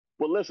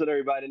Well, listen,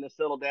 everybody, let's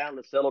settle down.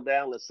 Let's settle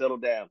down. Let's settle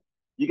down.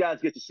 You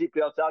guys get your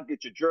seatbelts out,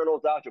 get your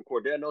journals out, your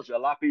cuadernos, your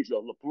lápiz,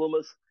 your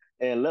plumas,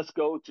 and let's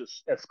go to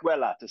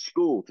escuela, to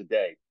school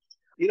today.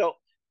 You know,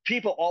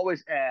 people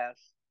always ask,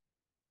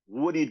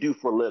 what do you do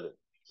for a living?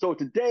 So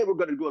today we're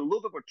going to do a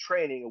little bit of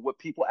training of what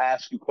people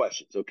ask you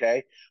questions,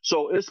 okay?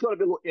 So it's going to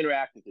be a little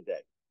interactive today,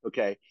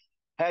 okay?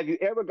 Have you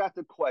ever got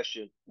the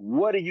question,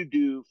 what do you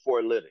do for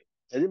a living?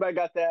 Has anybody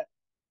got that?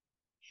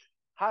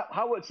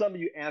 How would some of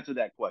you answer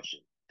that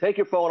question? Take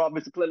your phone off,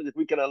 Mr. Clinton, if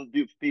we can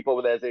undo people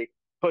over there as they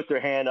put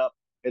their hand up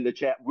in the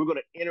chat. We're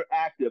going to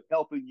interactive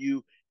helping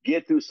you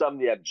get through some of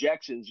the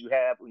objections you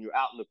have when you're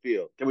out in the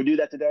field. Can we do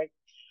that today?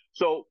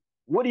 So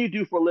what do you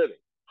do for a living?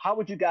 How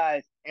would you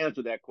guys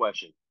answer that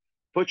question?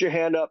 Put your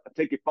hand up,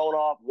 take your phone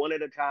off one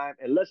at a time,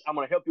 and I'm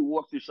going to help you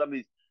walk through some of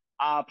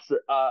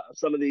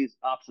these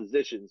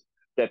oppositions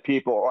that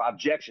people, or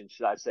objections,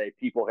 should I say,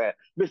 people have.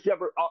 Miss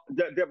Deborah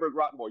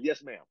Rottmore,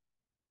 yes, ma'am.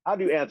 How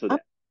do you answer that?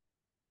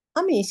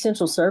 I'm an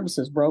essential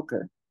services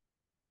broker.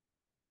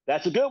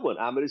 That's a good one.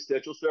 I'm an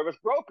essential service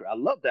broker. I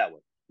love that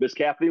one. Miss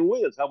Kathleen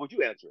Williams, how would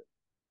you answer it?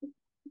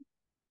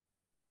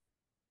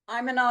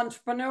 I'm an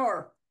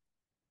entrepreneur.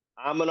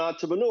 I'm an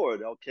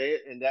entrepreneur. Okay,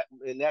 in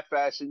that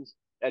fashion,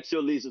 that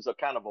still leaves us a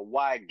kind of a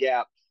wide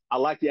gap. I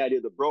like the idea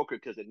of the broker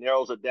because it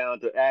narrows it down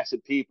to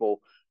asking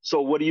people,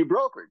 so what do you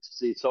broker?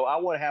 See, so I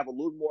want to have a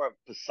little more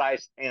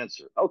precise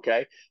answer.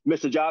 Okay,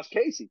 Mr. Josh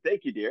Casey,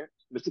 thank you, dear.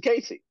 Mr.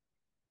 Casey.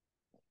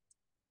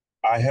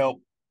 I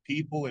help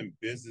people and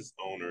business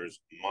owners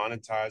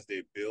monetize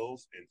their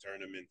bills and turn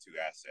them into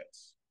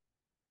assets.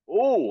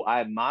 Oh,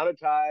 I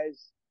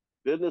monetize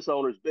business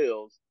owners'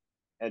 bills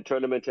and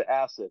turn them into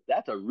assets.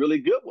 That's a really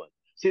good one.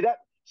 See,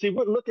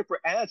 we're looking for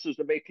answers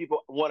to make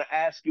people want to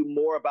ask you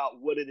more about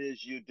what it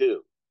is you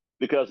do,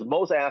 because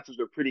most answers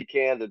are pretty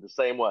candid, the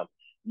same one.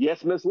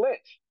 Yes, Miss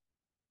Lynch.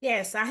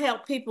 Yes, I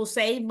help people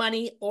save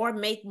money or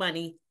make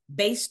money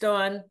based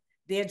on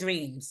their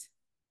dreams.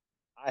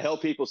 I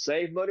help people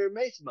save money or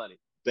make money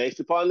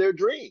based upon their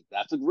dreams.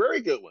 That's a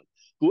very good one.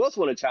 Who else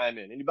want to chime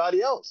in? Anybody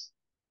else?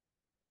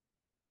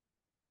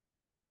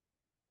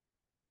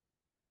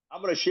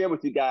 I'm going to share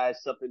with you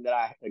guys something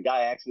that a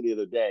guy asked me the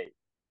other day.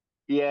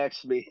 He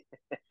asked me,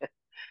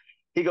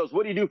 he goes,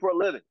 what do you do for a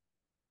living?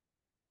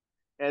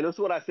 And this is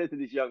what I said to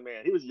this young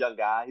man. He was a young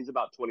guy. He's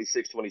about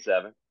 26,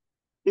 27.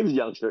 He was a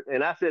youngster.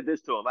 And I said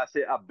this to him. I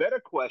said, a better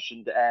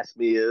question to ask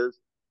me is,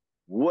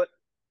 what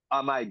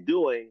am I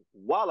doing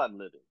while I'm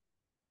living?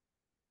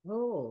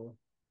 Oh.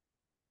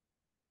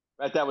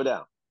 Write that one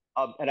down.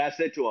 And I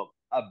said to him,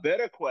 a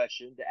better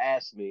question to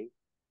ask me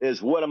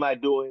is, what am I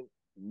doing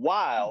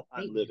while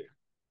I'm living?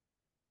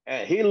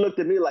 And he looked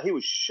at me like he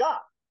was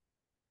shocked.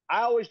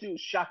 I always do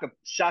shock and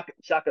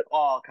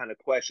awe kind of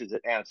questions and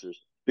answers,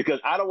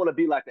 because I don't want to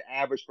be like the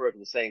average person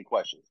the same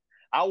questions.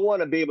 I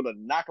want to be able to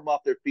knock them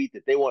off their feet,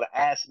 that they want to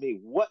ask me,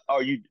 what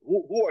are you,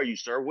 who are you,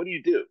 sir? What do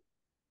you do?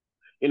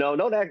 You know,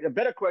 a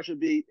better question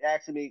would be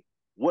asking me,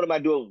 what am I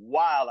doing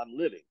while I'm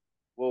living?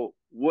 Well,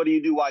 what do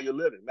you do while you're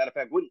living? Matter of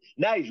fact,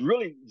 now he's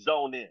really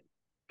zoned in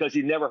because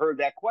he never heard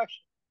that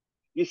question.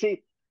 You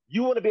see,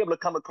 you want to be able to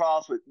come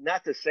across with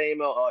not the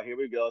same, oh, here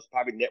we go, it's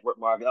probably network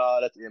marketing, oh,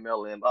 that's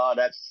MLM, oh,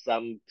 that's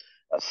some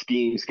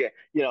scheme.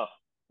 You know,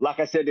 like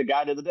I said to the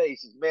guy the other day, he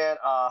says, man,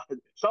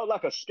 sounds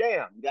like a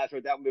scam. You guys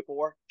heard that one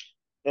before?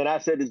 And I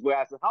said this way,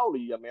 I said, how old are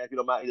you, man? If you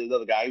don't mind,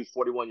 another guy, he was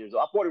 41 years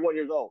old. I'm 41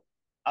 years old.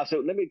 I said,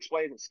 let me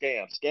explain what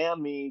scam. Scam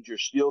means you're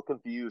still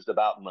confused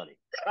about money.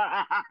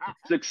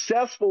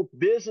 Successful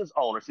business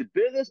owners, see,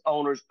 business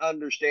owners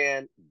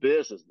understand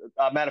business.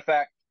 Matter of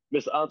fact,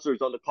 Mr. Unser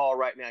is on the call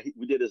right now.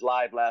 We did his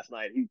live last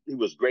night. He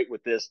was great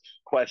with this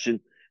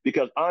question,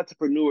 because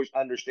entrepreneurs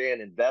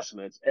understand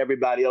investments.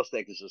 Everybody else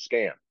thinks it's a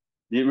scam.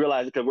 You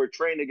realize it because we're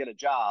trained to get a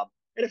job,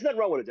 and there's nothing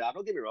wrong with a job.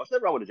 Don't get me wrong. There's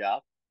nothing wrong with a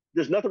job.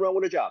 There's nothing wrong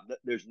with a job.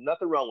 There's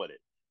nothing wrong with it.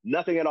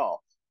 Nothing at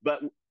all.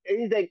 But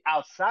anything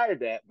outside of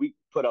that, we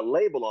put a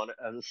label on it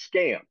as a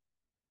scam.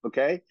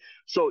 Okay.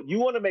 So you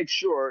want to make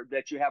sure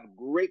that you have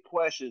great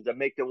questions that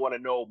make them want to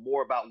know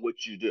more about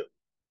what you do.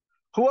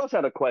 Who else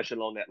had a question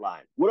along that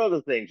line? What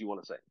other things you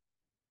want to say?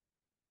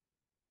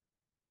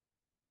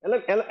 And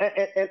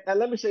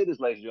let me say this,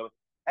 ladies and gentlemen.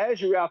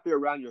 As you're out there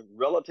around your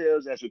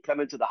relatives, as we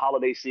come into the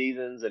holiday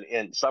seasons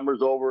and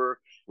summer's over,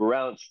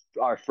 around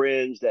our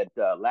friends that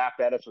laughed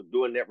at us for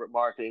doing network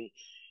marketing,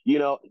 you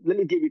know, let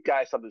me give you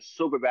guys something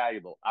super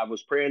valuable. I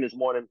was praying this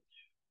morning.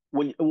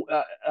 Don't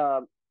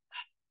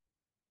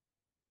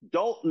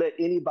let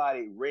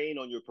anybody rain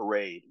on your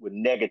parade with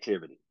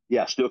negativity.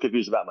 Yeah, still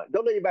confused about money.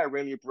 Don't let anybody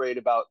rain on your parade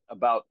about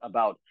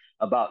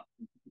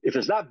if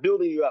it's not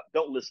building you up,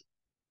 don't listen.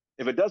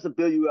 If it doesn't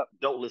build you up,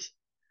 don't listen.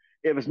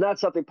 If it's not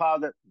something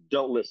positive,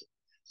 don't listen.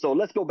 So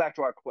let's go back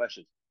to our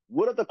questions.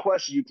 What are the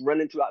questions you can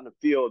run into out in the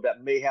field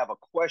that may have a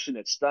question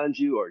that stuns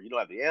you, or you don't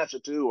have the answer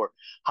to, or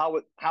how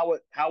would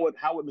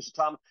Mr.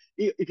 Thomas?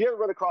 If you ever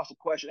run across a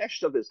question, ask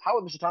yourself this: how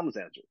would Mr. Thomas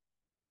answer?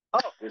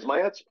 Oh, here's my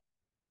answer.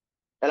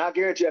 And I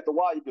guarantee after a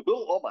while you can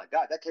boom, oh my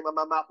God, that came out of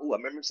my mouth. Oh, I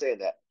remember saying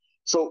that.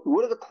 So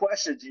what are the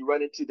questions you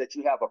run into that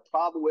you have a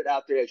problem with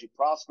out there as you're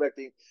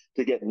prospecting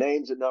to get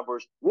names and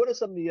numbers? What are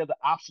some of the other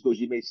obstacles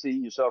you may see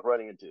yourself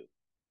running into?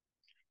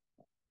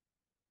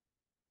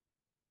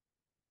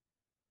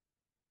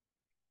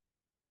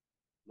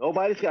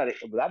 Nobody's got it.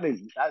 But that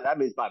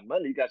means by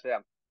Monday you guys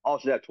have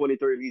also have 20,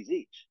 30 leads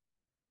each.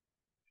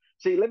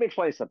 See, let me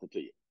explain something to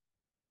you.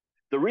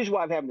 The reason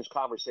why I'm having this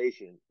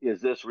conversation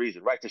is this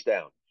reason. Write this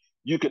down.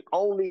 You can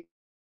only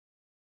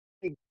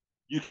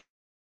you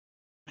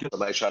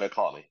somebody's trying to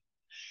call me.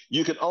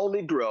 You can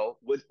only grow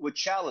with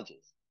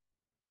challenges.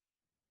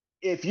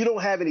 If you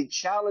don't have any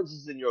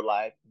challenges in your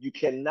life, you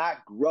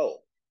cannot grow.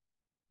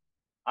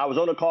 I was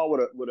on a call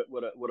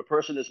with a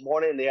person this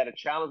morning, and they had a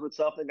challenge with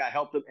something. I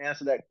helped them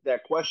answer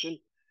that question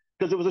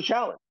because it was a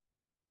challenge.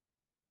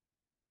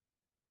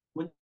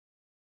 When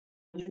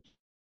you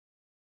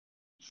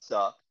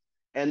stuck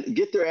and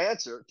get their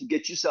answer to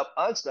get yourself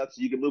unstuck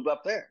so you can move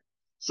up there.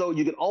 So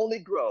you can only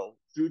grow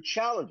through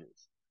challenges.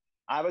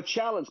 I have a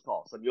challenge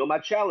call. Some of you on my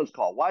challenge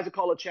call. Why is it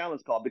called a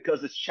challenge call?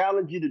 Because it's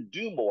challenging you to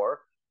do more.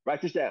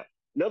 Write this down.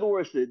 In other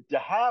words, to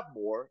have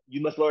more,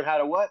 you must learn how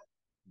to what?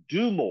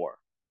 Do more.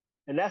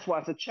 And that's why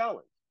it's a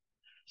challenge.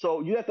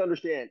 So you have to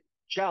understand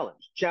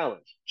challenge,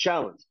 challenge,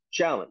 challenge,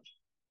 challenge.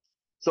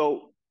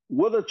 So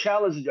what other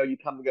challenges are you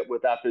coming up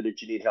with out there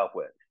that you need help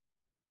with?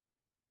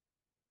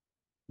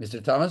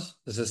 Mr. Thomas,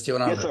 this is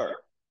Steven Yes, Andre. sir.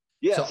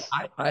 Yes. So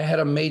I had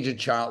a major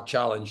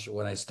challenge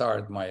when I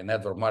started my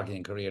network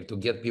marketing career to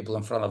get people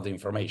in front of the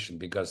information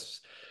because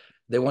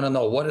they want to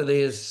know what it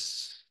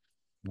is,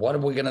 what are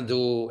we going to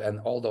do, and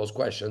all those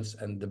questions.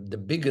 And the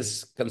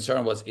biggest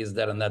concern was, is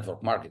that a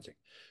network marketing?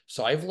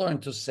 So I've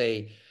learned to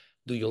say,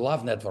 do you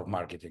love network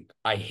marketing?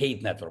 I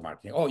hate network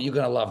marketing. Oh, you're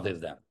going to love this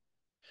then.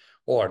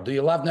 Or do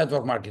you love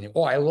network marketing?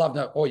 Oh, I love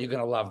that. Oh, you're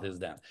going to love this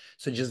then.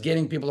 So just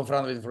getting people in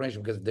front of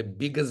information, because the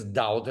biggest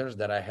doubters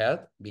that I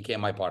had became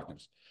my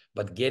partners.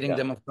 But getting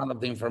them in front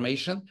of the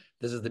information,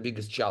 this is the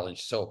biggest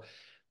challenge. So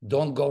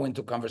don't go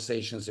into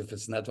conversations if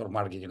it's network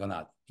marketing or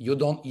not.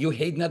 You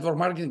hate network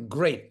marketing?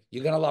 Great.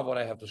 You're going to love what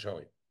I have to show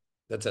you.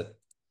 That's it.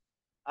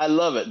 I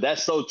love it.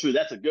 That's so true.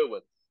 That's a good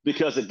one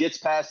because it gets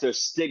past their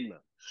stigma.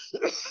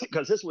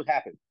 Because this would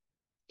happen.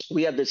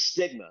 We have this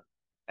stigma.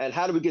 And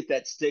how do we get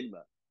that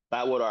stigma?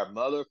 By what our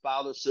mother,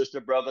 father,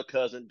 sister, brother,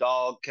 cousin,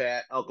 dog,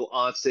 cat, uncle,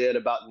 aunt said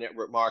about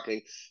network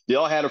marketing. They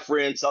all had a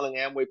friend selling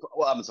Amway.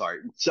 Well, I'm sorry,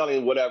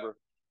 selling whatever.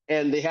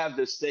 And they have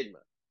this stigma.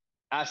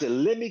 I said,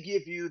 let me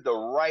give you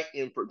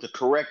the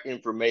correct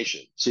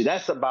information. See,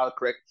 that's about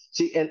correct.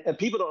 See, and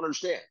people don't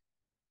understand.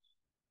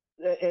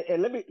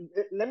 And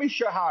let me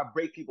share how I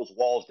break people's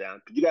walls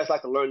down. Because you guys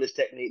like to learn this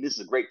technique. This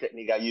is a great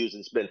technique I use,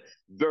 and it's been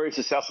very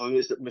successful.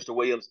 Mr.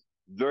 Williams,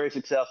 very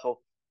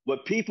successful. When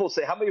people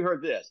say, "How many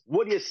heard this?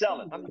 What are you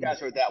selling?" How many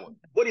guys heard that one?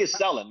 What are you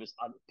selling, Miss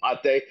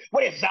Pate?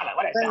 What are you selling?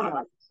 What are you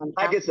selling?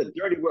 Like it's a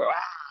dirty word.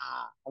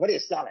 What are you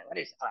selling? What are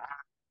you selling?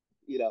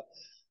 You know.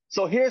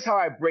 So here's how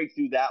I break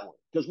through that one,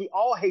 because we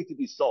all hate to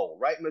be sold,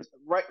 right?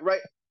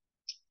 Right.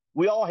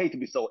 We all hate to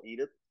be sold,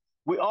 Edith.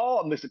 We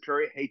all, Mr.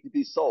 Curry, hate to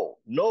be sold.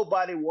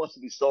 Nobody wants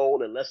to be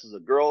sold unless it's a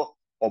girl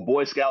or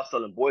Boy Scout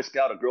selling Boy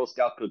Scout or Girl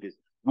Scout cookies.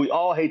 We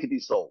all hate to be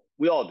sold.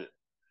 We all do.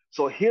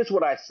 So here's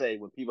what I say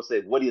when people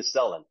say, "What are you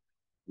selling?"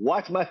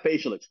 Watch my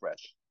facial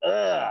expression.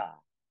 Ugh.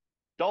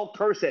 Don't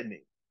curse at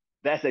me.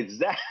 That's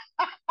exact.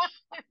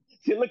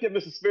 See, look at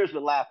Mr.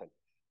 Spearsman laughing.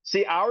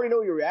 See, I already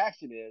know your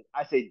reaction is.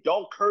 I say,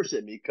 don't curse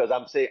at me because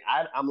I'm saying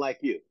I'm like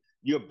you.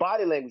 Your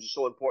body language is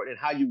so important and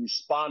how you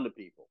respond to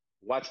people.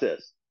 Watch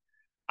this.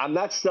 I'm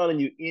not selling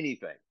you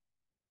anything.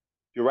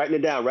 If you're writing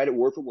it down, write it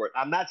word for word.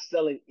 I'm not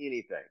selling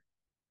anything.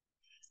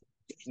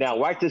 Now,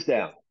 write this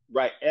down.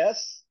 Write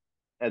S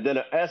and then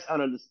an S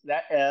under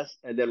that S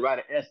and then write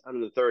an S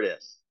under the third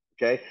S.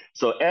 Okay?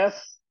 So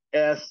S,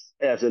 S,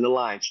 S in the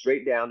line,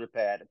 straight down the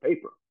pad of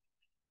paper.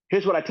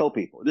 Here's what I tell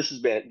people. This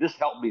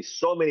helped me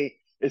so many.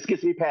 It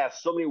gets me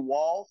past so many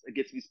walls. It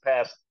gets me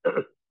past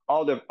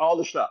all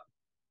the stuff.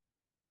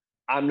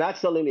 I'm not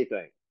selling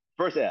anything.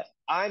 First S.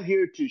 I'm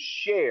here to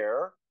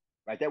share.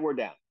 Write that word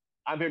down.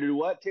 I'm here to do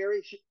what,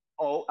 Terry?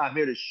 I'm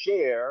here to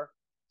share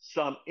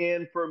some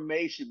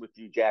information with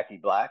you, Jackie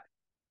Black.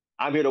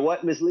 I'm here to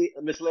what, Miss Lee?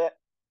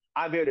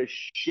 I'm here to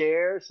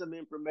share some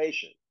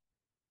information.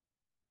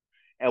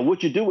 And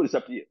what you do with it's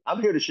up to you.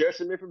 I'm here to share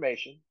some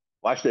information.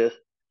 Watch this.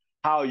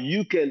 How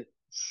you can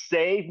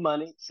save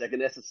money.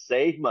 Second S is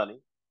save money.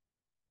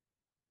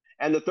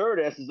 And the third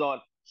S is on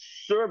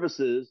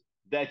services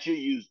that you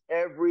use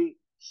every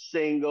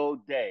single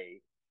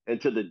day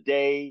until the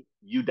day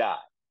you die.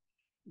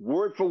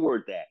 Word for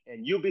word that.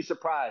 And you'll be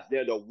surprised.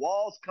 The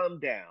walls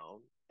come down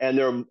and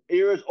their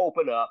ears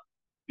open up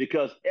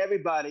because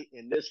everybody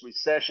in this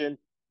recession,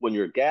 when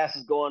your gas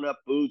is going up,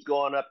 food's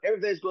going up,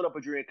 everything's going up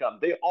with your income.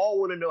 They all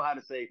want to know how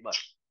to save money.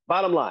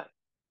 Bottom line,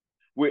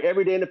 we're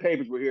every day in the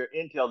papers, we're here,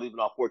 Intel leaving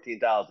off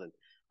 14,000.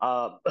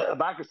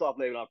 Microsoft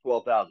leaving off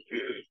 12,000.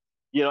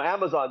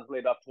 Amazon's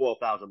laid off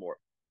 12,000 more.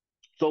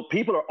 So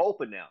people are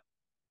open now.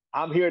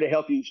 I'm here to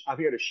help you. I'm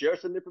here to share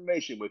some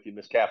information with you,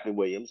 Miss Kathleen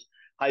Williams,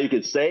 how you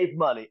can save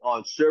money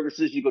on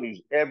services you're going to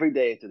use every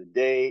day until the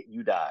day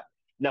you die.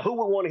 Now, who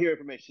would want to hear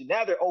information?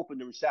 Now they're open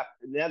to recept.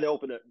 Now they're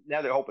open.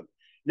 Now they're open.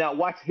 Now,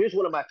 watch. Here's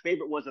one of my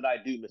favorite ones that I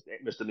do,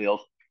 Mr.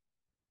 Mills.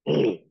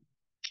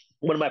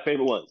 One of my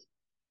favorite ones.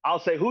 I'll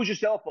say, "Who's your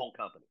cell phone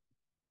company?"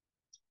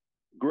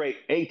 Great.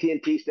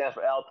 AT&T stands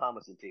for Al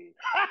Thomas and Team.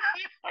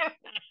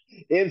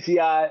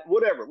 MCI,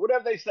 whatever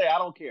they say, I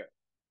don't care.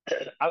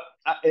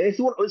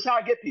 It's how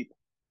I get people.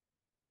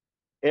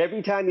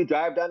 Every time you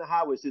drive down the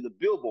highway, see the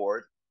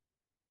billboard,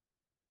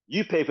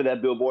 you pay for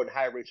that billboard and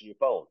higher rates on your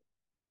phone.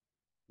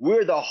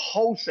 We're the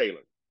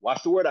wholesaler.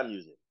 Watch the word I'm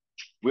using.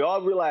 We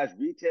all realize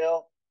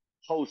retail,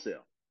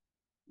 wholesale.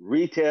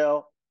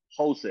 Retail,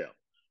 wholesale.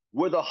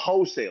 We're the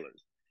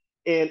wholesalers.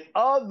 In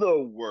other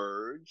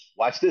words,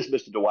 watch this,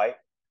 Mr. Dwight.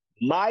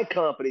 My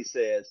company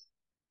says,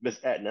 Miss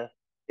Etna,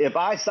 if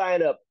I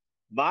sign up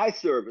my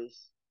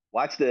service,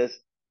 watch this,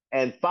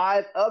 and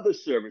 5 other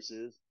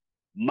services,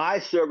 my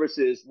service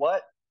is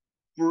what?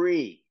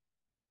 Free.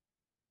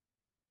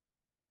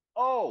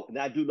 Oh, and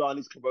I do all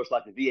these commercials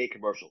like the VA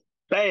commercial.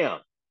 Bam.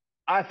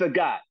 I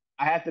forgot.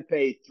 I have to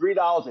pay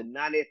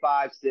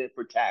 $3.95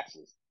 for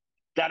taxes.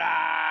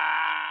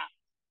 Ta-da!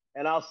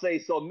 And I'll say,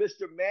 so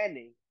Mr.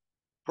 Manning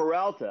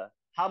Peralta,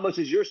 how much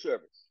is your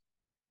service?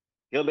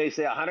 He'll may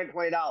say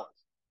 $120.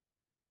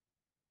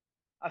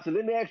 I said,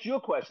 let me ask you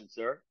a question,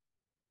 sir.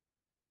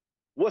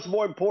 What's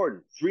more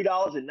important,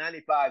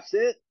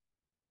 $3.95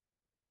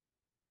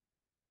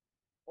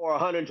 or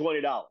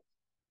 $120?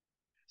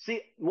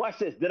 See, watch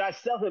this. Did I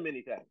sell him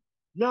anything?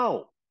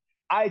 No.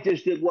 I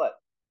just did what?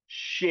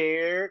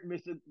 Shared,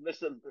 Mr.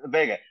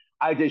 Vega.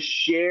 I just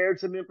shared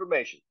some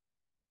information.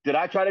 Did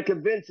I try to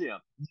convince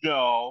him?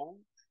 No.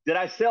 Did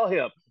I sell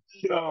him?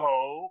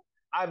 No.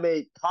 I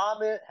made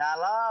comment,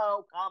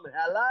 hello,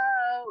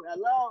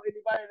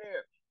 anybody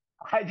there?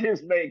 I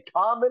just made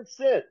common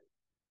sense.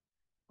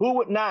 Who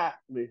would not?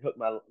 Let me hook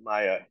let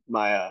me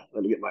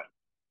get my,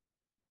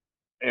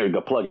 there we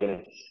go, plug it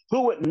in.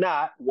 Who would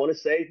not want to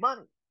save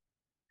money?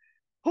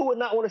 Who would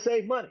not want to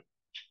save money?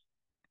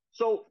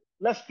 So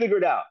let's figure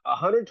it out.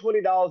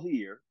 $120 a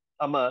year,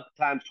 a month,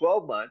 times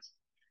 12 months,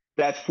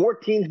 that's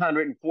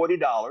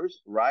 $1,440,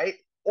 right?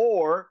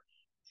 Or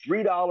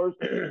 $3,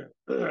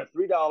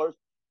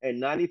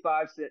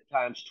 $3.95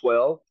 times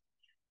 12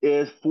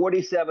 is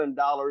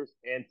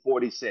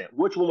 $47.40.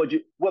 Which one would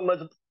you,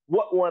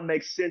 what one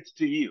makes sense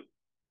to you?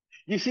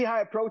 You see how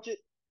I approach it?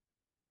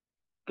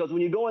 Because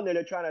when you go in there,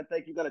 they're trying to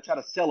think you're going to try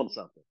to sell them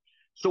something.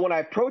 So when I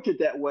approach it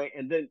that way,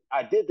 and then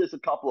I did this a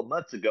couple of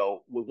months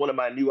ago with one of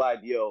my new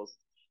IDOs,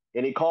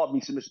 and he called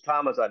me, said, Mr.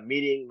 Thomas, I'm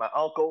meeting my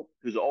uncle,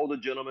 who's an older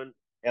gentleman,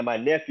 and my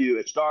nephew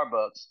at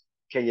Starbucks.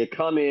 Can you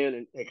come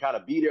in and kind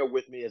of be there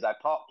with me as I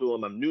talk to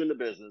him? I'm new in the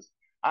business.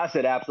 I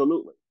said,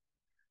 absolutely.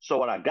 So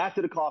when I got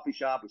to the coffee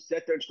shop, we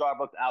sat there in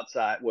Starbucks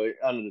outside,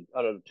 under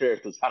the terrace,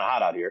 because it's kind of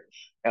hot out here,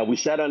 and we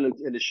sat in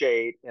the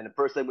shade. And the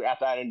first thing,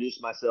 after I introduced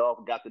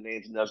myself, got the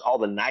names and all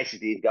the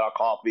niceties, got our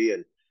coffee,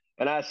 and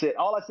I said,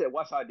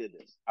 watch how I did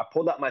this. I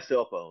pulled out my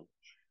cell phone.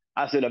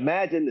 I said,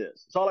 imagine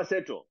this. That's all I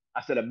said to him.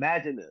 I said,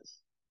 imagine this.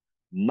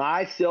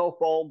 My cell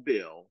phone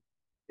bill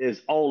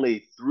is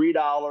only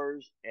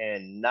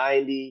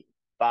 $3.95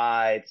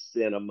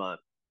 a month,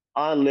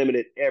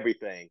 unlimited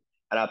everything.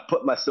 And I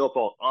put my cell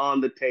phone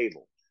on the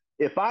table.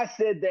 If I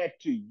said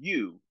that to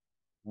you,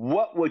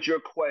 what would your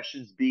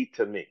questions be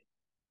to me?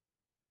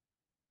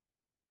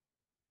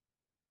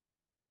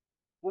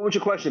 What would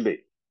your question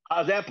be?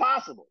 How's that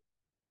possible?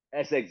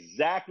 That's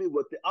exactly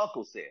what the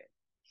uncle said.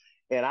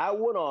 And I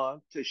went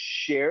on to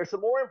share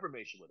some more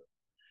information with him.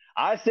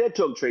 I said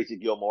to him, Tracy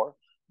Gilmore,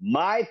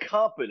 my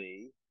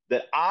company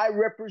that I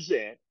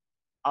represent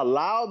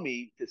allow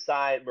me to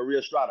sign Maria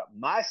Estrada,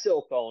 my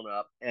cell phone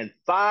up, and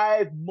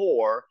 5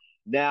 more.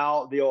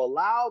 Now they'll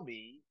allow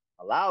me,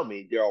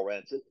 Daryl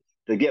Ranson,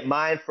 to get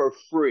mine for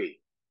free.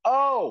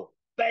 Oh,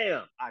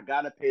 bam! I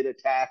gotta pay the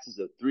taxes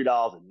of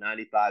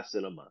 $3.95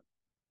 a month.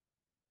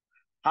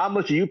 How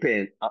much are you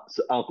paying,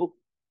 Uncle?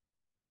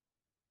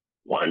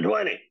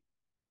 $120.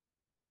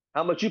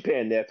 How much you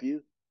paying,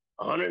 nephew?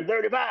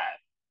 $135.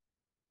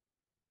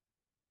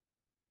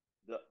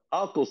 The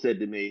uncle said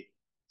to me,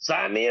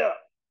 sign me up.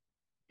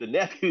 The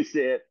nephew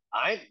said,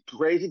 I ain't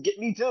crazy, get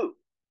me too.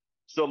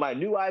 So my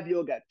new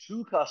IVO got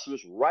 2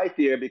 customers right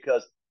there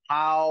because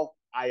how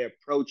I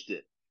approached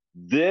it.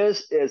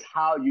 This is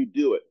how you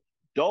do it.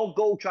 Don't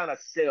go trying to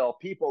sell.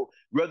 People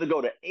rather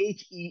go to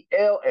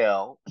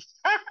HELL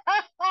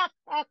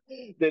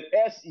than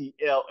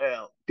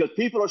SELL because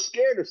people are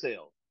scared to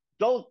sell.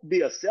 Don't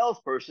be a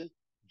salesperson.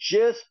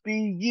 Just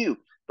be you.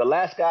 The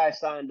last guy I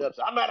signed up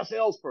said, I'm not a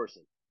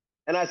salesperson.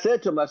 And I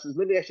said to him, I said,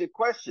 let me ask you a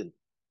question,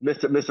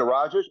 Mr.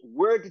 Rogers.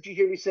 Where did you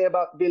hear me say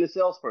about being a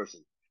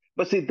salesperson?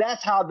 But see,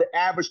 that's how the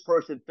average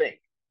person thinks.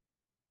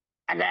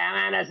 I'm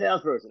not a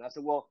salesperson. I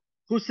said, well,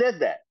 who said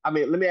that? I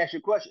mean, let me ask you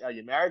a question. Are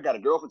you married? Got a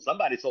girlfriend?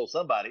 Somebody told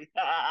somebody.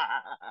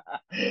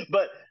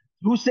 But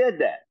who said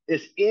that?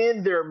 It's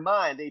in their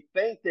mind. They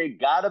think they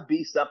got to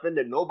be something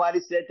that nobody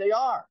said they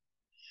are.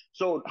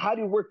 So how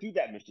do you work through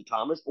that, Mr.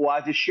 Thomas? Well,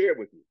 I just share it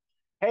with you.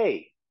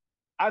 Hey,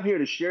 I'm here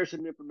to share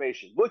some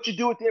information. What you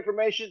do with the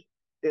information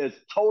is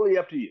totally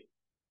up to you.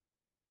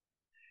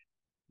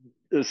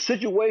 The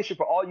situation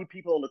for all you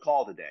people on the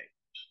call today,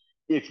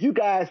 if you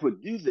guys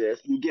would do this,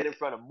 you get in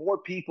front of more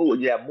people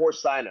and you have more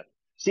sign up.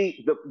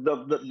 See,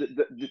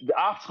 the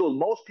obstacle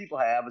most people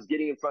have is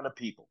getting in front of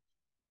people.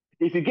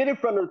 If you get in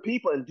front of the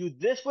people and do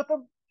this with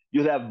them,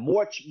 you'll have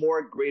much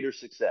more greater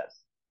success.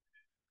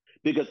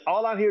 Because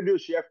all I'm here to do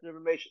is share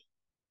information.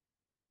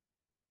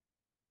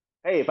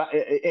 Hey,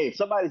 if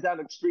somebody's down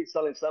the street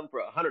selling something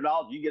for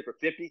 $100, you get it for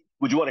 50.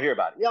 Would you want to hear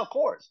about it? Yeah, of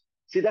course.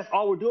 See, that's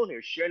all we're doing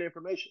here, sharing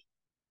information.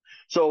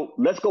 So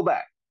let's go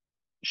back.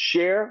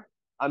 Share.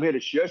 I'm here to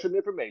share some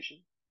information.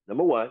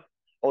 Number one,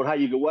 on how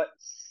you can what?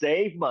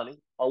 Save money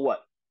on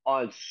what?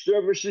 On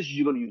services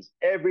you're going to use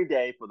every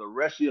day for the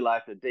rest of your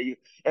life. The day you,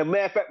 and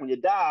matter of fact, when you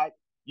die,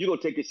 you're going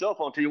to take your cell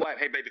phone to your wife.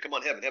 Hey, baby, come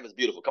on, heaven. Heaven's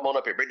beautiful. Come on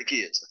up here. Bring the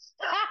kids.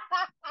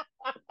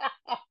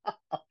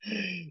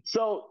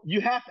 So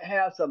you have to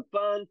have some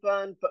fun.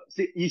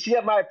 See, you see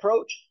my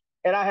approach?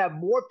 And I have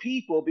more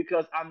people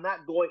because I'm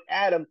not going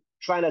at them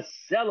trying to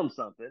sell them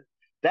something.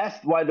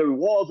 That's why the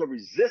walls of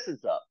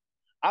resistance up.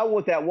 I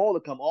want that wall to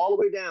come all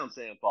the way down,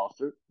 Sam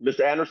Foster,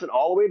 Mr. Anderson,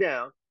 all the way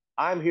down.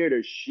 I'm here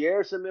to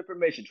share some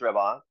information,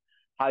 Trevon,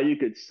 how you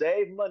could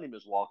save money,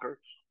 Ms. Walker,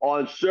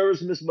 on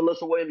service, Ms.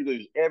 Melissa Williams, you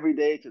use every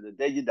day to the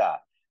day you die.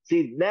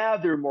 See, now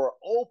they're more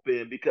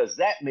open because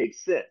that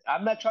makes sense.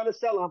 I'm not trying to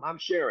sell them, I'm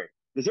sharing.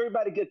 Does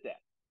everybody get that?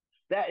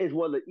 That is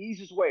one of the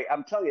easiest ways.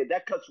 I'm telling you,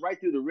 that cuts right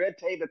through the red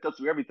tape, that cuts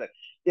through everything.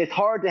 It's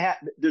hard to have,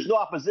 there's no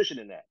opposition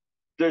in that.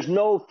 There's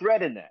no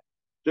threat in that.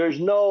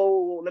 There's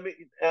no,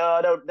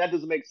 that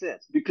doesn't make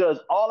sense because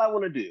all I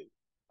want to do,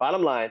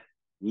 bottom line,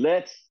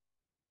 let's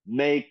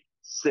make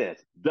sense.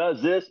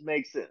 Does this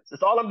make sense?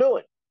 That's all I'm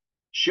doing,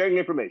 sharing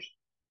information.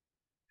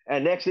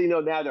 And next thing you know,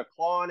 now they're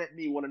clawing at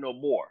me, want to know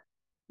more.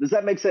 Does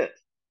that make sense?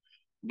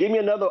 Give me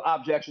another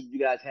objection you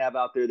guys have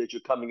out there that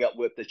you're coming up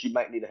with that you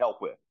might need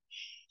help with.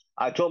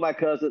 I told my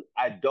cousin,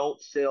 I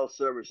don't sell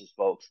services,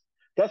 folks.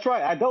 That's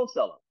right, I don't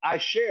sell them. I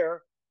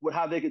share with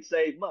how they could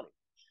save money.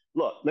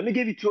 Look, let me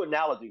give you two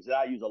analogies that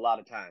I use a lot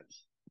of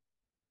times.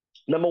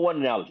 Number one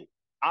analogy.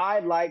 I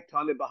like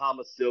Tommy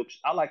Bahama silks.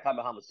 I like Tommy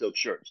Bahama silk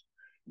shirts.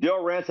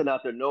 Daryl Ransom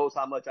out there knows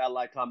how much I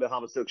like Tommy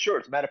Bahama silk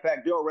shirts. Matter of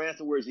fact, Daryl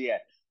Ransom, where's he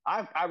at?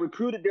 I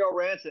recruited Daryl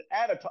Ransom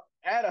at a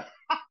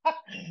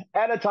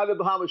Tommy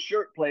Bahama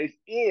shirt place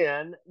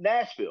in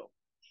Nashville.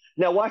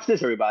 Now watch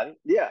this, everybody.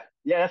 Yeah,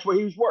 that's where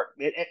he was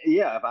working.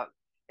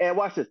 And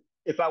watch this.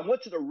 If I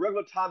went to the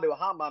regular Tommy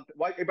Bahama,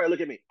 everybody look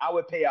at me. I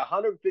would pay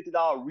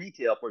 $150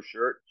 retail for a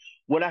shirt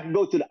when I can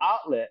go to the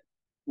outlet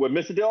where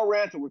Mr. Daryl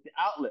Ransom with the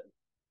outlet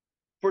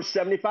for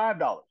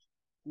 $75.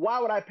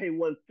 Why would I pay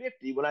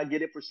 $150 when I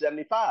get it for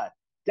 $75?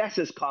 That's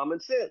just common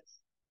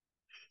sense.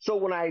 So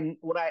when I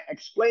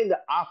explain the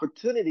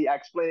opportunity, I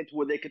explain it to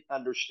where they can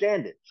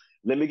understand it.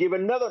 Let me give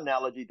another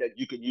analogy that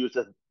you can use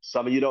that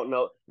some of you don't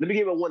know. Let me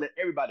give you one that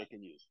everybody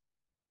can use.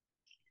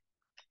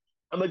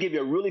 I'm going to give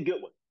you a really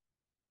good one.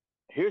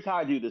 Here's how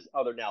I do this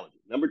other analogy.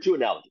 Number two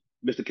analogy.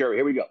 Mr. Curry,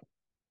 here we go.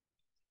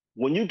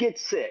 When you get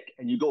sick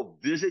and you go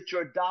visit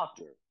your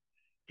doctor,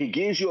 he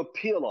gives you a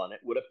pill on it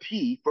with a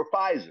P for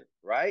Pfizer,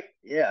 right?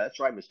 Yeah, that's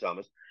right, Ms.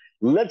 Thomas.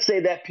 Let's say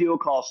that pill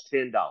costs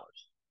 $10,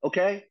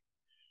 okay?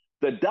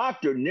 The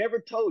doctor never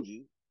told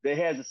you that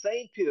has the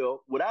same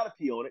pill without a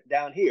P on it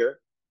down here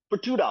for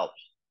 $2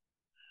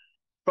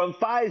 from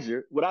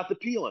Pfizer without the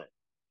P on it.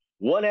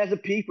 One has a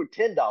P for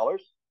 $10.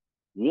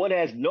 One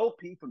has no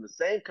P from the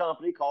same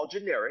company called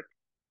generic.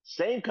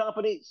 Same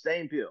company,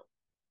 same pill.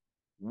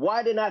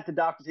 Why did not the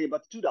doctor say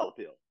about the $2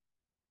 pill?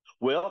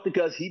 Well,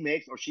 because he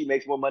makes or she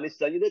makes more money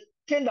selling you the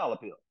 $10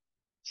 pill.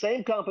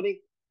 Same company,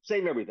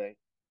 same everything.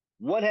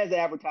 One has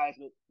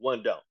advertisement,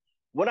 one don't.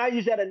 When I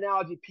use that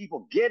analogy,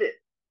 people get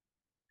it.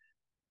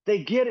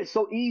 They get it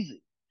so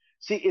easy.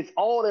 See, it's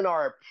all in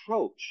our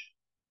approach.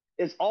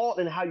 It's all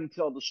in how you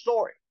tell the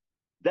story.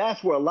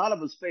 That's where a lot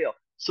of us fail.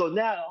 So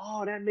now,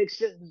 oh, that makes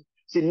sense.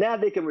 See, now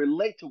they can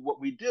relate to what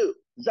we do.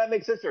 Does that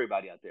make sense to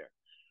everybody out there?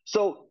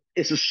 So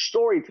it's a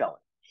storytelling.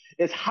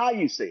 It's how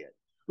you say it.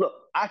 Look,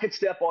 I could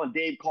step on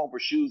Dave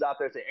Culver's shoes out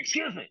there and say,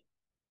 excuse me.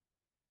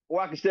 Or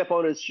I could step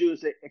on his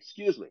shoes and say,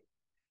 excuse me.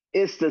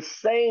 It's the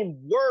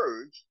same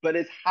words, but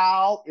it's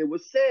how it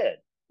was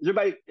said. Is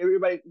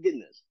everybody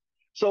getting this?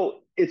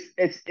 So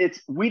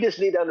we just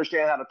need to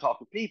understand how to talk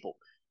to people.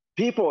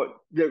 People,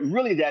 they're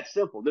really that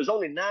simple. There's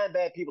only 9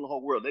 bad people in the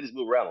whole world. They just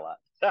move around a lot.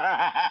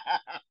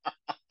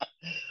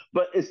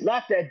 But it's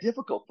not that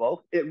difficult,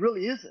 folks. It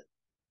really isn't.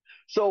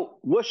 So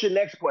what's your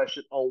next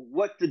question on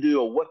what to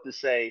do or what to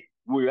say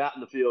when you're out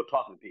in the field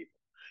talking to people?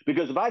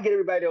 Because if I get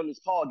everybody on this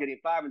call getting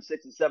 5 and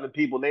 6 and 7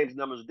 people, names and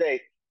numbers a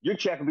day, your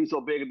check will be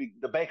so big,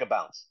 the bank will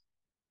bounce.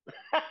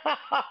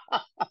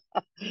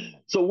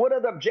 So what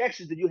other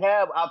objections do you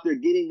have out there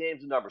getting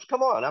names and numbers?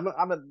 Come on,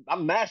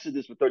 I'm mastered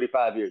this for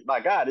 35 years. My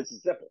God, this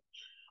is simple.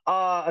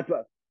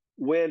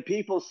 When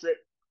people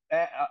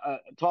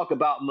talk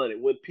about money,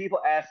 when people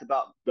ask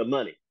about the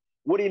money,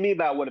 What do you mean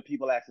by what do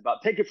people ask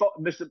about? Take your phone,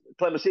 Mr.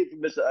 Clemens, see if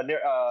Mr.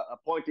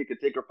 Appointee could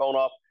take your phone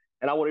off,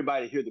 and I want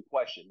everybody to hear the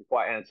question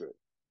before I answer it.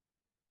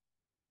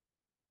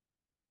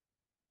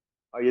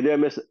 Are you there,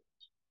 Mr.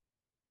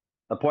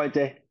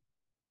 Appointee?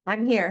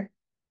 I'm here.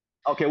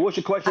 Okay, what's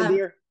your question,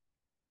 dear?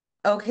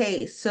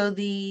 Okay, so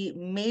the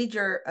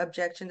major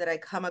objection that I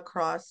come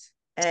across,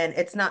 and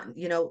it's not,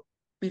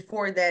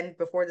 before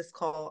this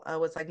call, I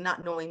was like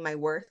not knowing my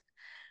worth,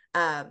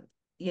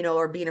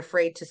 or being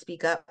afraid to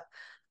speak up,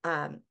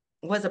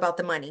 was about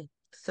the money.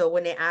 So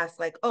when they ask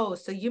like, oh,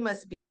 so you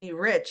must be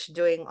rich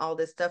doing all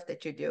this stuff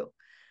that you do.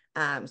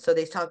 So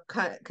they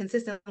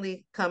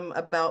consistently come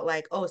about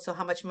like, oh, so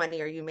how much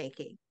money are you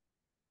making?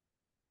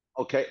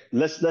 Okay,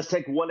 let's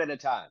take one at a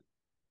time.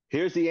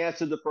 Here's the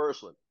answer to the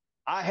first one.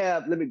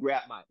 Let me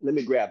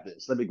grab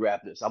this.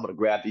 I'm gonna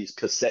grab these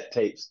cassette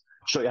tapes,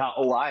 show you how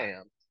old I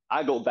am.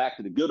 I go back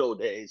to the good old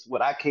days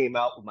when I came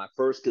out with my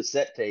first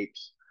cassette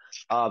tapes,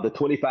 the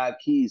 25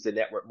 keys to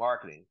network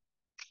marketing.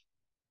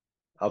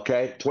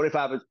 Okay,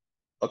 25.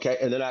 Okay,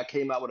 and then I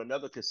came out with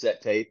another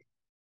cassette tape.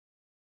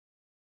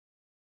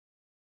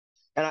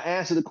 And I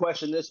answered the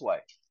question this way.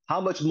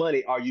 How much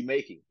money are you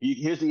making?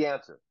 Here's the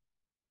answer.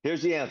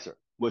 This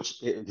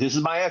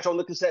is my answer on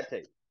the cassette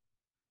tape.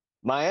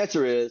 My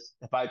answer is,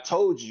 if I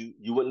told you,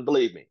 you wouldn't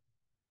believe me.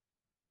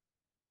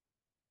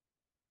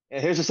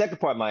 And here's the second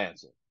part of my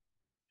answer.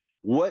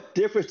 What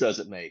difference does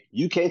it make?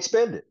 You can't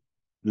spend it.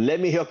 Let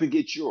me help you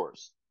get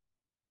yours.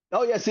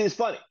 Oh, yeah, see, it's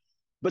funny.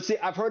 But see,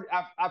 I've heard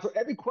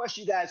every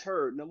question you guys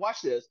heard. Now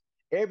watch this.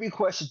 Every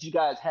question you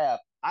guys have,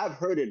 I've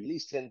heard it at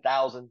least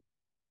 10,000,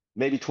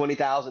 maybe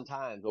 20,000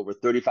 times over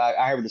 35.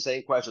 I heard the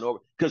same question over,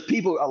 because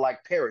people are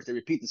like parrots. They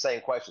repeat the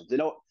same questions. They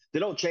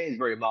don't change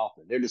very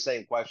often. They're the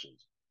same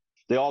questions.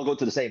 They all go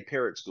to the same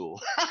parrot school.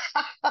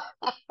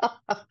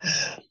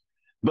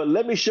 But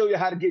let me show you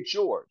how to get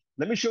yours.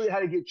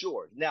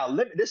 Now,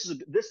 this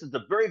is a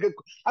very good.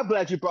 I'm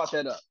glad you brought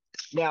that up.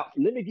 Now,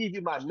 let me give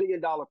you my $1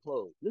 million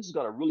close. This is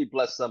going to really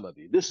bless some of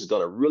you. This is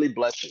going to really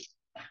bless you.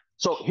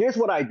 So here's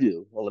what I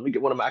do. Well, let me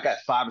get one of my. I got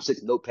 5 or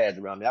 6 notepads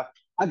around me.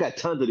 I got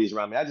tons of these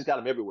around me. I just got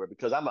them everywhere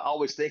because I'm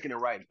always thinking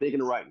and writing.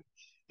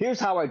 Here's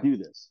how I do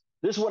this.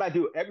 This is what I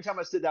do every time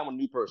I sit down with a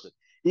new person.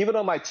 Even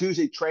on my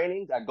Tuesday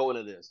trainings, I go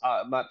into this,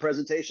 my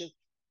presentation,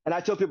 and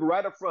I tell people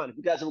right up front, if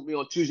you guys ever be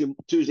on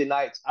Tuesday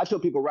nights, I tell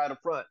people right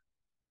up front,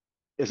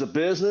 it's a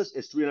business,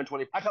 it's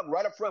 320. I tell them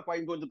right up front before I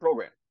even go into the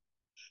program.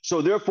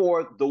 So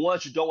therefore, the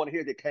ones you don't want to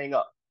hear, they hang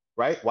up,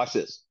 right? Watch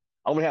this.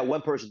 I'm going to have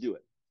one person do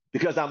it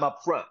because I'm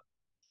up front.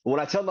 When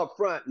I tell them up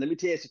front, let me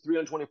tell you, it's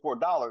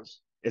 $324.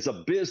 It's a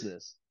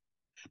business,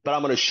 but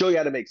I'm going to show you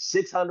how to make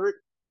 600,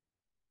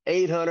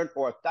 800,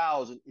 or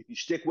 1,000 if you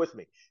stick with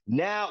me.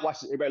 Now,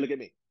 watch this. Everybody look at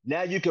me.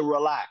 Now you can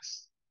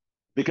relax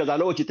because I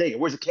know what you're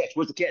thinking. Where's the catch?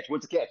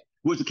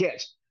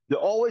 They're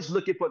always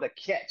looking for the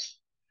catch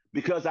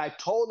because I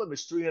told them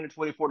it's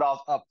 $324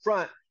 up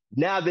front.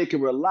 Now they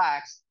can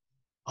relax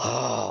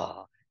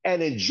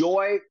and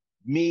enjoy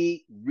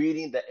me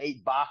reading the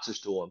 8 boxes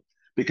to them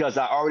because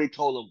I already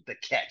told them the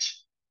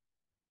catch.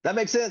 That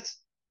makes sense?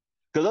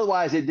 Because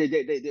otherwise they're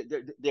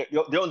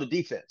on the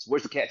defense.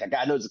 Where's the catch? I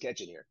know there's a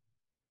catch in here.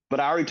 But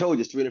I already told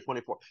you it's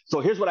 $324. So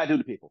here's what I do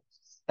to people.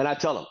 And I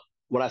tell them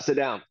when I sit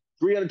down,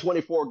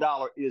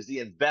 $324 is the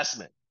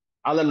investment.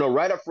 I let them know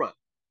right up front.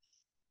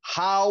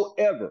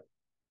 However,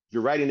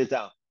 you're writing this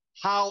down.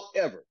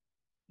 However,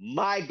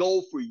 my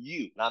goal for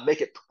you, and I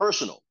make it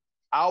personal.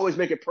 I always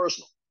make it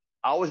personal.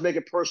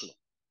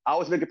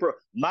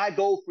 My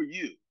goal for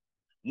you,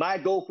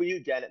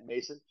 Janet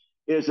Mason,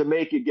 is to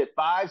make you get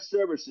 5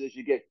 services.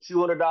 You get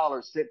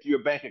 $200 sent to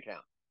your bank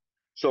account.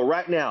 So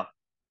right now,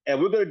 and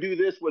we're going to do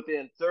this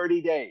within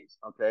 30 days,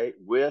 okay?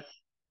 Within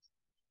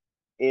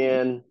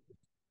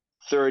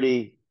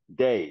 30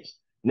 days.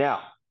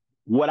 Now,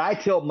 what I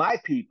tell my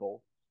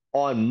people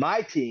on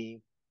my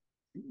team,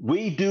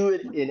 we do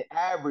it in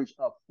average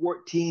of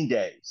 14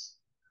 days.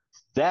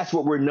 That's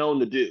what we're known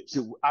to do.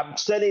 So I'm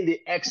setting the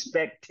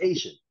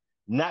expectation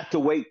not to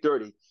wait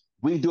 30.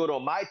 We do it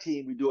on my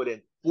team. We do it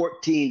in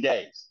 14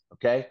 days,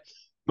 okay?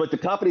 But the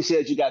company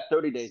says you got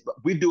 30 days, but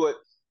we do it.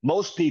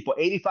 Most people,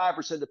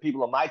 85% of the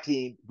people on my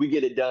team, we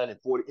get it done in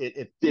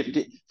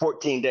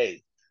 14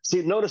 days.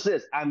 See, notice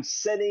this. I'm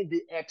setting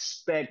the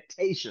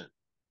expectation.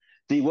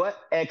 The what?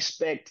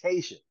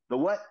 Expectation. The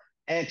what?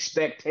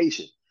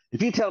 Expectation.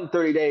 If you tell them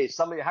 30 days,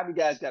 how many of you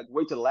guys got to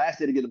wait till the last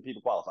day to get them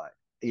people qualified?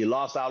 And you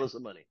lost out on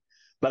some money.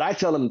 But I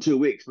tell them in 2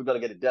 weeks, we're going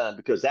to get it done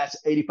because that's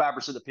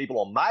 85% of the people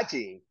on my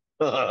team.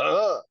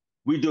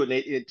 We do it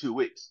in 2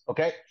 weeks,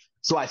 okay?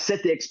 So I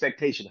set the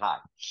expectation high.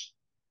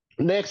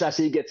 Next, I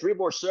say you get 3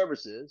 more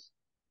services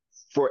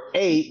for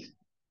 8,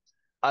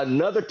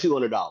 another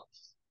 $200.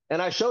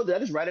 And I showed that. I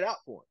just write it out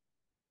for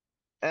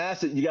them. And I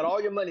said, you got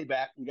all your money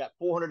back. You got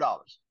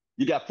 $400.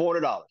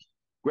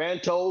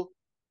 Grand total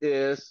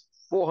is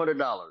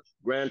 $400.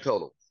 Grand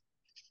total.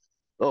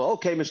 Oh,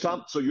 okay, Ms.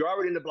 Thompson. So you're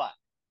already in the black.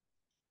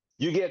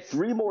 You get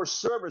 3 more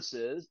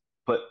services,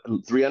 but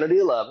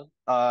 311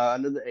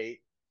 under the 8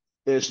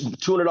 is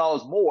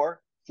 $200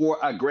 more for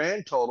a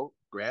grand total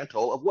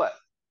of what?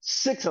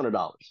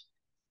 $600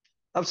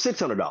 of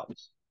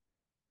 $600.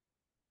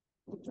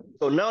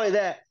 So not only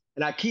that,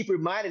 and I keep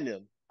reminding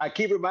them,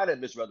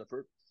 Ms.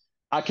 Rutherford,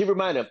 I keep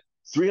reminding them,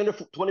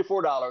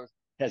 $324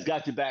 has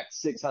got you back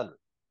 600.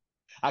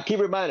 I keep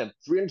reminding them,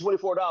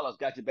 $324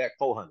 got you back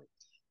 400.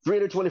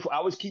 324. I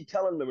always keep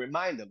telling them,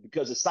 remind them,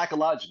 because it's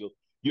psychological.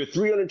 Your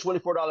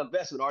 $324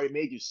 investment already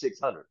made you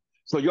 600.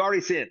 So you're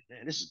already saying,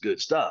 man, this is good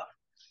stuff.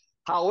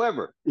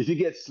 However, if you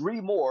get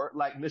three more,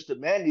 like Mr.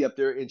 Mandy up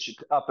there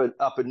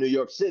up in New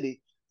York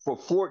City for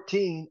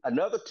 14,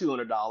 another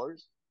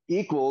 $200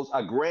 equals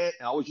a grand.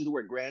 I always use the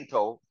word grand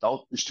total.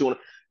 Don't it's 200.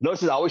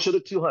 Notice I always show the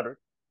 200.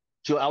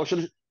 So I always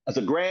show that's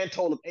a grand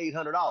total of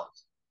 $800.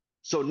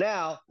 So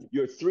now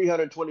your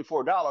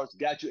 $324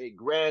 got you a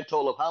grand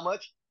total of how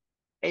much?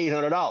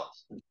 $800.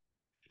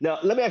 Now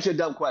let me ask you a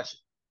dumb question.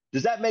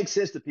 Does that make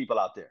sense to people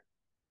out there?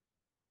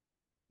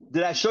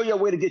 Did I show you a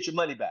way to get your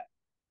money back?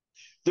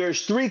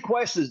 There's three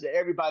questions that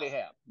everybody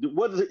have.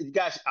 What is it, you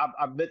guys?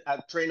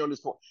 I've trained on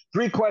this point.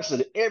 Three questions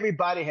that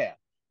everybody have.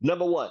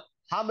 Number one,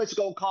 how much it's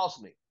gonna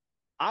cost me?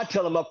 I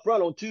tell them up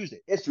front on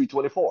Tuesday, it's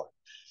 $324.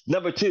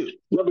 Number two,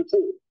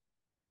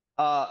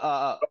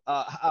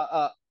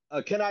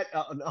 can I?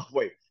 No,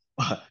 wait,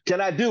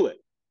 can I do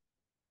it?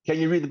 Can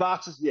you read the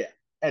boxes? Yeah.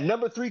 And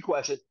number three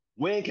question,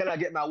 when can I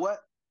get my what?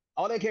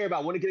 All they care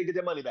about, when can they get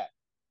their money back?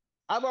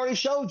 I've already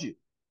showed you.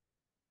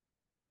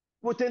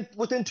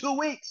 Within 2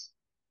 weeks.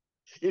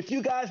 If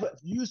you guys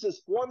use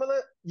this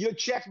formula, your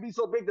checks be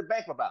so big the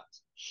bank will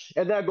bounce.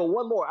 And then I go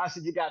one more. I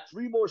said, you got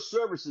three more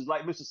services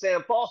like Mr.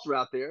 Sam Foster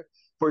out there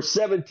for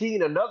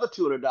 17, another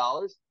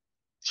 $200,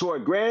 for a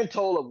grand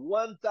total of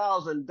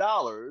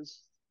 $1,000.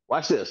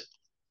 Watch this.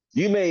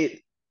 You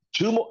made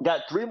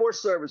got three more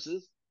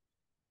services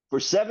for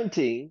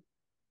 17,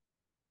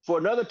 for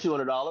another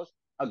 $200,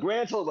 a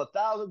grand total of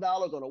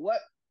 $1,000 on a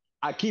what?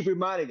 I keep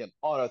reminding them,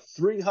 on a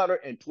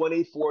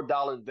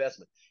 $324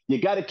 investment.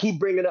 You got to keep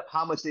bringing up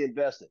how much they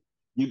invested.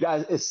 You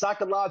guys, it's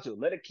psychological.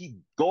 Let it keep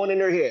going in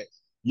their head.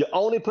 You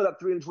only put up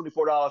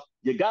 $324.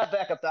 You got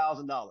back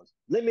 $1,000.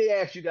 Let me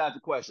ask you guys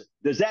a question.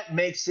 Does that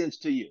make sense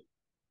to you?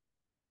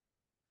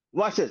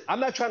 Watch this.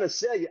 I'm not trying to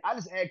sell you. I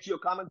just asked you a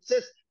common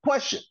sense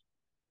question.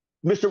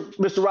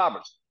 Mr.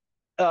 Roberts,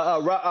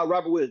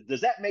 Robert Williams,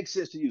 does that make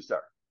sense to you,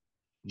 sir?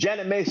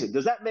 Janet Mason,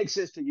 does that make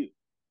sense to you?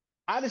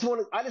 I just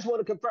want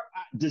to confirm.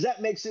 Does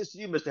that make sense to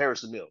you, Mr.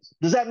 Harrison Mills?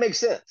 Does that make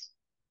sense?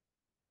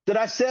 Did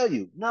I sell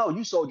you? No,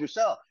 you sold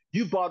yourself.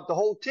 You bought the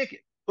whole ticket,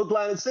 hook,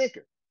 line, and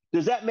sinker.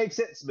 Does that make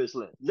sense, Miss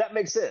Lynn? Does that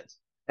make sense?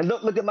 And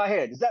look at my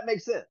hair. Does that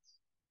make sense?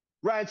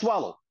 Ryan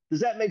Swallow,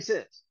 does that make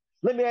sense?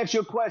 Let me ask you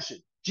a question.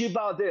 G.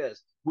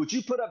 Valdez, would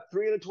you put up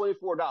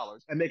 $324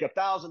 and make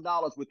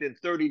 $1,000 within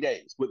 30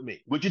 days with me?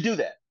 Would you do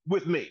that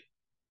with me?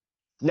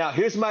 Now,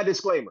 here's my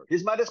disclaimer.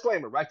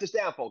 Write this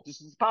down, folks.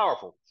 This is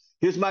powerful.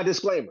 Here's my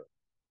disclaimer.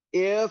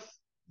 If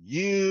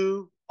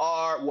you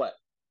are what?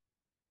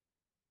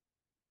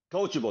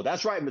 Coachable.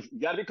 That's right.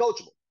 You got to be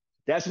coachable.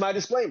 That's my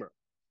disclaimer.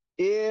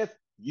 If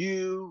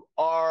you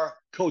are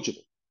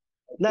coachable.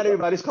 Not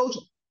everybody's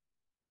coachable.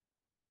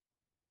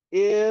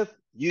 If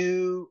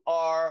you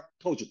are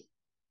coachable.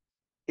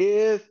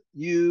 If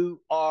you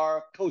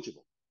are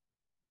coachable.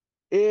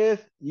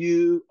 If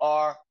you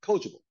are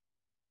coachable.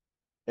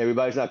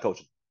 Everybody's not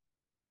coachable.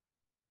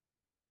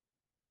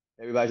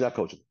 Everybody's not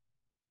coachable.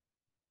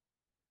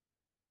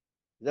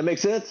 Does that make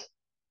sense?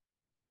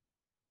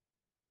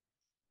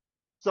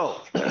 So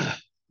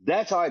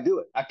that's how I do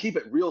it. I keep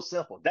it real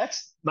simple.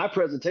 That's my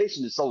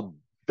presentation is so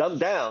dumbed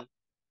down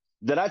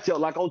that I tell,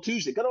 like on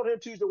Tuesday, come on here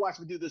Tuesday, watch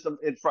me do this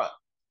in front.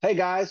 Hey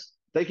guys,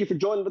 thank you for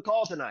joining the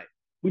call tonight.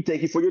 We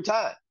thank you for your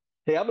time.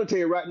 Hey, I'm gonna tell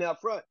you right now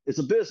up front, it's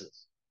a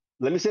business.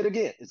 Let me say it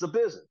again. It's a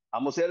business.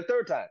 I'm gonna say it a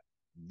third time.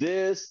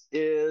 This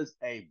is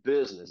a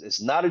business.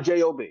 It's not a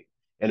job.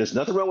 And there's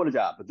nothing wrong with a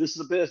job, but this is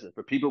a business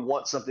for people who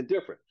want something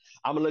different.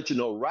 I'm gonna let you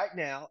know right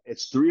now,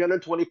 it's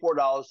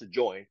 $324 to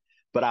join,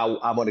 but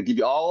I'm gonna give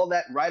you all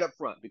that right up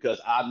front because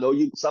I know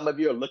some of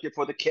you are looking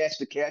for the catch.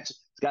 It's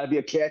gotta be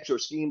a catch or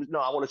scheme. No,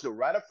 I want to know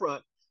right up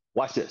front,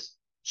 watch this,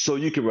 so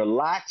you can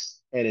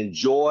relax and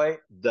enjoy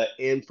the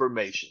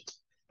information.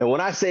 And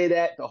when I say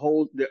that,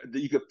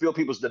 you can feel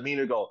people's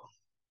demeanor go,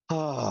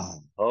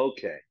 oh,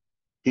 okay.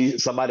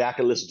 He's somebody I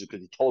can listen to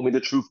because he told me the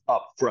truth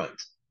up front.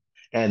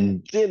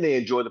 And then they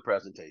enjoy the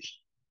presentation.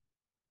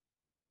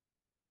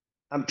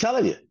 I'm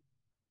telling you,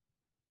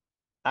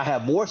 I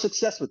have more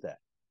success with that.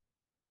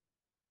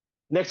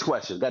 Next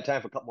question. Got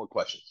time for a couple more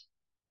questions.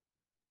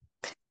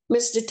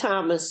 Mr.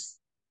 Thomas,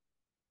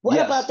 what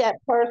Yes. about that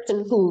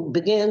person who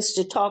begins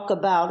to talk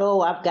about,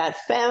 oh, I've got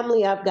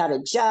family, I've got a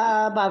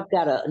job, I've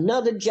got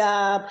another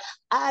job,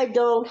 I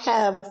don't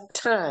have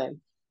time.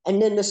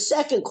 And then the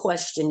second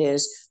question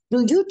is,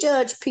 do you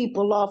judge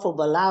people off of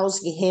a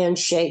lousy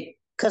handshake?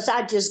 Because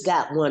I just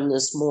got one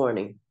this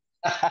morning.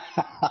 I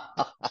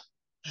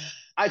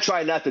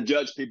try not to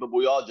judge people, but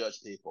we all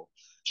judge people.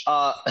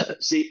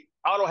 See,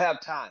 I don't have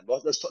time.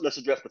 Let's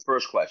address the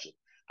first question.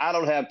 I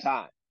don't have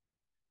time.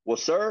 Well,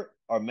 sir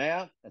or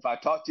ma'am, if I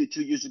talked to you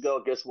 2 years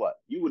ago, guess what?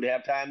 You wouldn't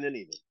have time then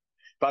either.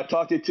 If I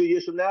talk to you 2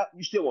 years from now,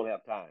 you still won't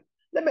have time.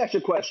 Let me ask you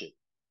a question.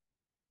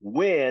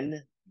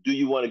 When do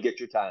you want to get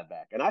your time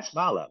back? And I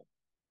smile at them.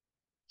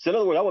 So in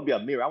other words, I want to be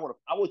a mirror. I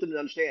want them to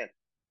understand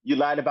you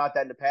lied about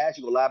that in the past.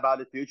 You're going to lie about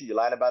it in the future. You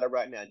lied about it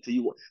right now. Until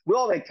you, we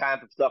all make time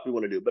for stuff we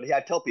want to do. But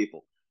I tell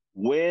people,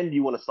 when do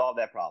you want to solve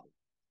that problem?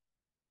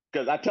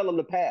 Because I tell them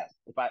the past.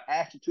 If I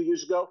asked you 2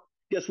 years ago,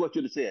 guess what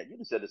you'd have said? You'd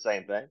have said the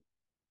same thing.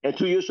 And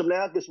 2 years from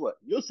now, guess what?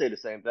 You'll say the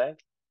same thing.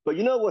 But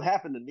you know what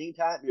happened in the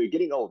meantime? You're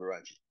getting older,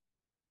 aren't you?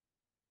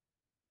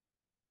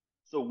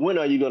 So when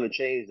are you going to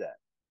change that?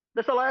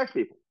 That's all I ask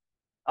people.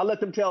 I let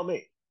them tell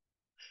me.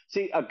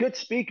 See, a good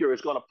speaker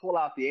is going to pull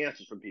out the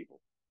answers from people.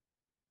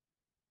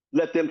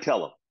 Let them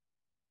tell them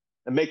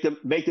and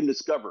make them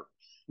discover.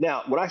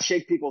 Now, when I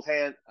shake people's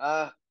hand,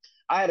 I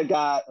had a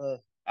guy.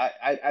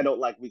 I don't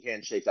like weak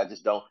handshakes. I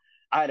just don't.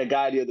 I had a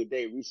guy the other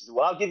day. Reese said,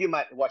 "Well, I'll give you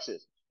my watch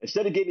this."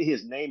 Instead of giving me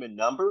his name and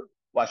number,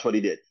 watch what he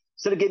did.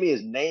 Instead of giving me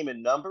his name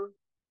and number,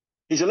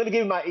 he said, "Let me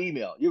give you my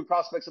email." You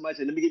prospect somebody,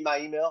 say, "Let me give you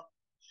my email."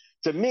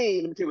 To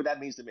me, let me tell you what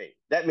that means to me.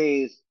 That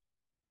means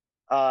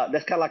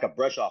that's kind of like a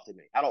brush off to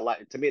me. I don't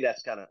like it. To me,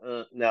 that's kind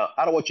of no.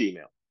 I don't want your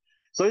email.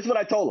 So here's what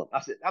I told him.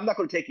 I said, "I'm not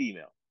going to take your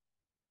email."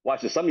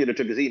 Watch this. Some of you that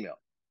took his email.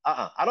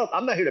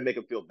 I'm not here to make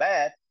him feel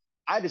bad.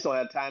 I just don't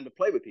have time to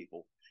play with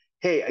people.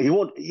 Hey,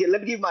 let me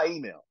give you my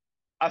email.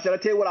 I said, I'll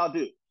tell you what I'll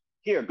do.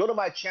 Here, go to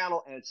my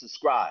channel and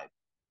subscribe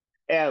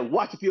and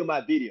watch a few of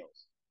my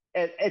videos.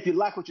 And if you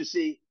like what you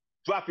see,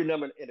 drop your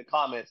number in the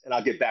comments and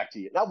I'll get back to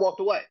you. And I walked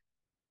away.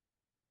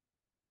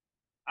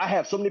 I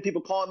have so many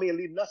people calling me and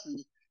leave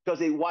messages because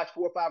they watch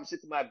 4, 5, or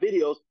 6 of my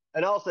videos.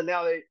 And all of a sudden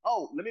now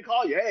let me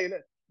call you. Hey,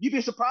 you'd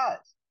be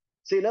surprised.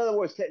 See, in other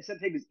words, instead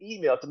of taking his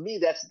email, to me,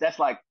 that's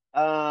like,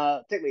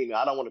 take my email.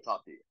 I don't want to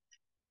talk to you.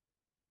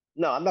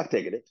 No, I'm not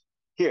taking it.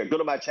 Here, go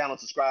to my channel,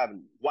 subscribe,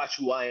 and watch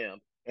who I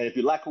am. And if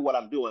you like what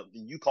I'm doing,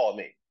 then you call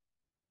me.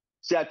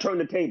 See, I turn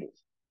the tables.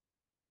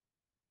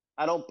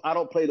 I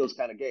don't play those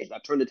kind of games. I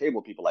turn the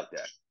table with people like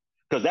that.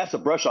 Because that's a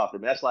brush off to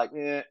me. That's like,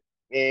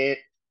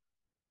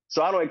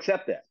 So I don't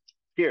accept that.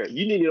 Here,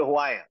 you need to know who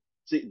I am.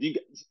 See,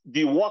 do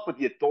you walk with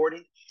the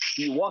authority?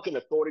 Do you walk in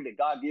authority that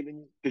God given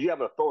you? Because you have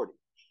an authority.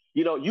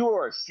 You know, you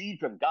are a seed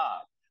from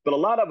God. But a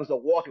lot of us are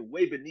walking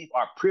way beneath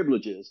our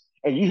privileges,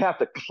 and you have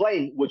to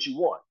claim what you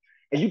want.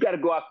 And you got to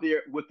go out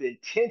there with the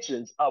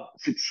intentions of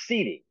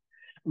succeeding.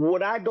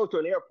 When I go to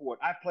an airport,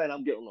 I plan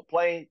on getting on a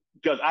plane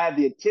because I have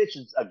the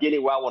intentions of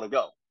getting where I want to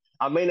go.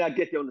 I may not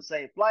get there on the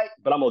same flight,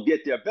 but I'm going to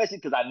get there eventually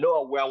because I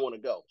know where I want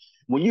to go.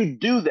 When you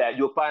do that,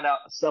 you'll find out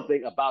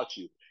something about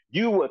you.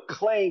 You will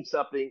claim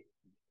something.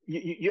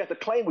 You have to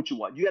claim what you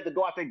want. You have to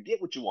go out there and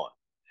get what you want.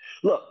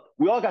 Look,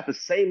 we all got the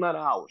same amount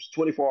of hours,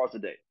 24 hours a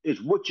day.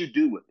 It's what you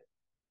do with it.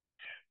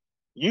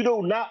 You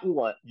do not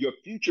want your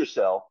future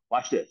self,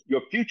 watch this,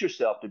 your future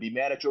self to be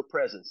mad at your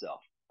present self.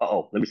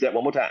 Let me say that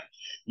one more time.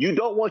 You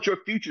don't want your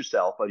future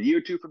self, a year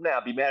or two from now,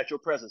 be mad at your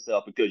present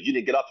self because you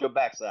didn't get off your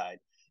backside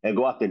and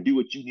go out there and do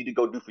what you need to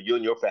go do for you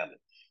and your family.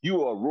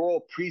 You are a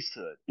royal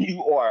priesthood.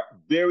 You are a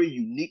very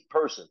unique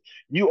person.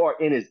 You are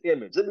in his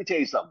image. Let me tell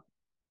you something.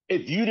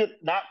 If you did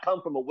not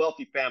come from a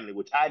wealthy family,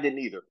 which I didn't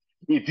either,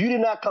 if you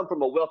did not come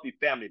from a wealthy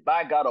family,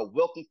 by God, a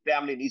wealthy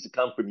family needs to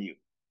come from you.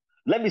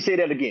 Let me say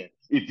that again.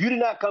 If you did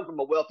not come from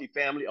a wealthy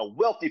family,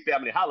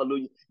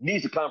 hallelujah,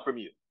 needs to come from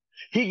you.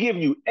 He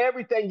given you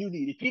everything you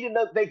need. If he did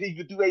not think that you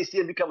could do AC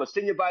and become a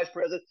senior vice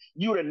president,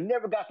 you would have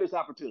never got this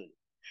opportunity.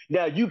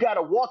 Now, you got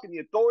to walk in the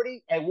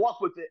authority and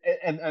walk with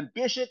an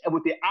ambition and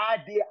with the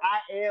idea I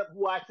am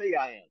who I say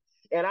I am.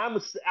 And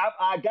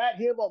I got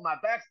him on my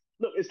back.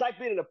 Look, it's like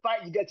being in a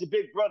fight. You got your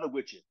big brother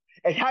with you.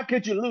 And how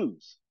could you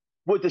lose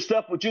with the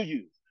stuff what you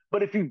use?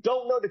 But if you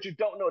don't know that you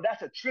don't know,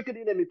 that's a trick of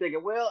the enemy thinking,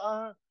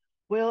 I'm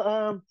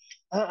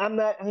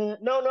not.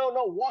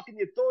 No. Walk in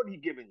the authority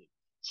he's giving you.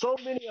 So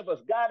many of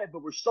us got it,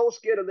 but we're so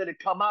scared to let it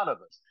come out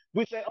of us.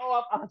 We say,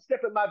 I'm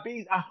stepping my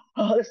bees.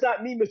 It's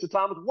not me, Mr.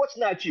 Thomas. What's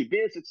not you?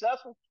 Being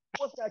successful?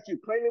 What's not you?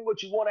 Claiming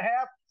what you want to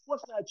have?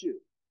 What's not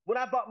you? When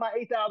I bought my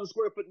 8,000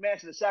 square foot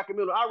mansion in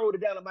Sacramento, I wrote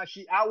it down on my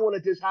sheet. I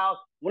wanted this house.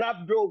 When I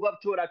drove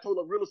up to it, I told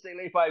a real estate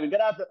lady, if I even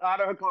got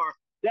out of her car,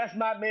 that's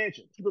my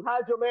mansion. She goes,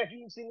 how's your mansion?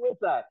 You can see the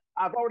inside.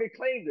 I've already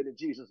claimed it in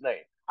Jesus'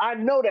 name. I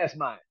know that's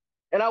mine.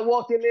 And I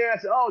walked in there. I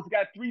said, it's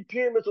got 3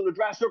 pyramids on the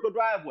circle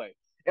driveway.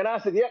 And I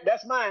said, yep,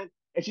 that's mine.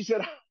 And she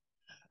said,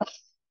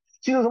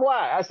 she goes,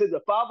 why? I said, the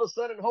Father,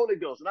 Son, and Holy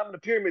Ghost. And I'm in the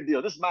pyramid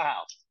deal. This is my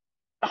house.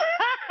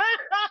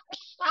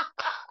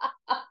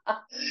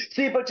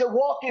 See, but you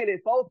walk in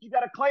it, folks. You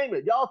got to claim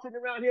it. Y'all sitting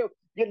around here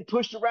getting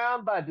pushed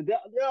around by the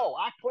devil. No,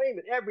 I claim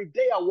it. Every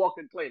day I walk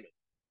and claim it.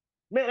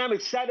 Man, I'm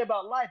excited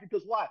about life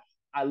because why?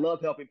 I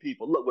love helping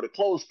people. Look, with a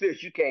closed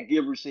fist, you can't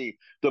give or receive.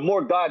 The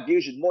more God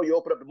gives you, the more you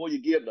open up, the more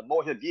you give, the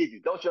more he'll give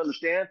you. Don't you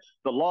understand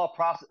the law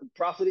of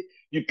prosperity?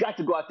 You got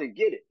to go out there and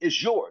get it.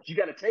 It's yours. You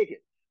got to take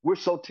it. We're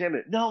so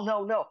timid. No.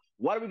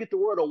 Why do we get the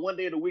word on one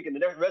day of the week and the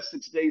rest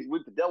of 6 days a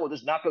week, the devil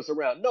just knock us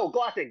around? No,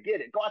 go out there and get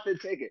it. Go out there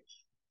and take it.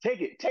 Take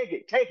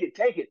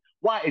it.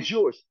 Why? It's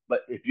yours.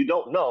 But if you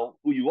don't know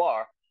who you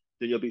are,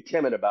 then you'll be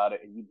timid about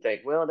it. And you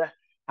think, well,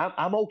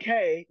 I'm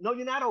okay. No,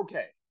 you're not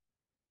okay.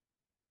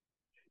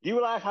 Do you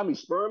realize how many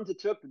sperms it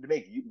took to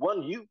make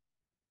one you?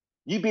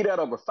 You beat out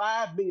over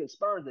 5 million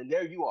sperms, and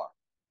there you are.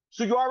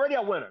 So you're already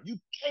a winner. You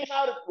came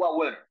out of a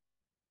winner,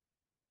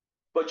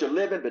 but you're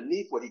living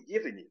beneath what He's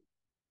given you.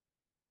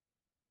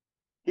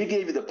 He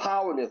gave you the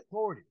power and the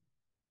authority.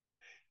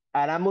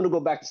 And I'm going to go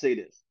back to say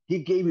this. He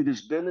gave you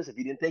this business. If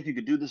He didn't think you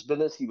could do this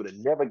business, He would have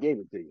never gave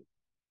it to you.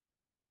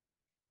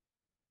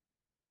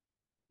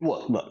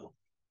 Well, look,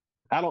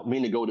 I don't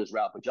mean to go this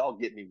route, but y'all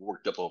get me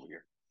worked up over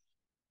here.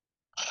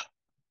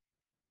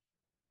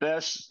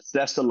 First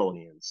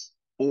Thessalonians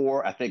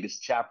 4, I think it's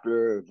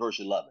chapter verse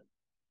 11.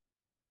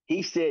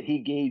 He said He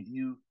gave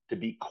you to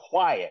be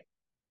quiet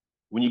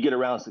when you get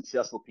around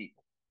successful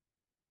people.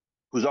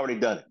 Who's already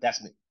done it?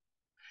 That's me.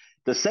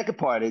 The second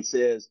part, it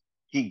says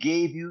He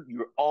gave you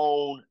your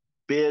own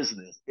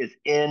business. It's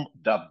in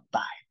the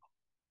Bible.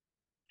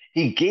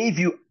 He gave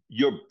you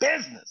your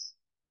business.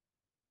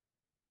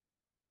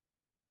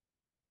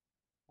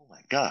 Oh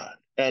my God.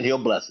 And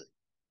He'll bless it.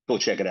 Go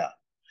check it out.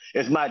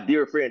 It's my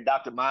dear friend,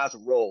 Dr. Miles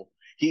Rowe.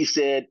 He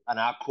said, and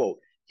I quote,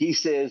 he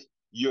says,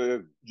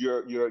 your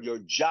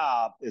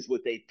job is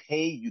what they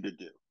pay you to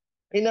do.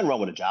 Ain't nothing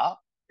wrong with a job.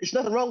 There's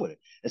nothing wrong with it.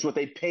 It's what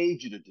they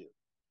paid you to do.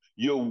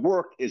 Your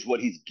work is what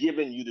He's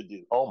given you to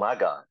do. Oh my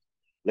God.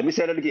 Let me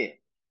say that again.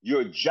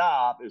 Your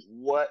job is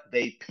what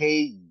they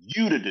pay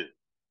you to do.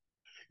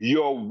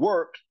 Your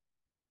work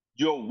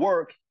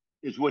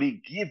is what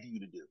He give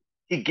you to do.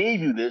 He gave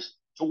you this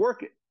to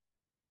work it.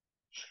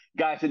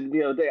 Guy said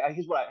the other day,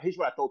 here's what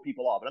I throw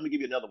people off. And I'm gonna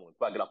give you another one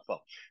before I get off the phone.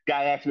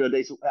 Guy asked me the other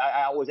day, so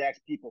I always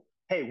ask people,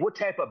 hey, what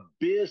type of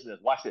business?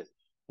 Watch this.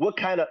 What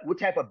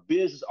type of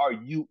business are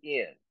you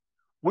in?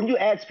 When you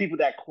ask people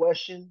that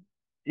question,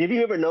 have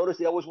you ever noticed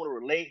they always want to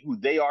relate who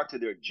they are to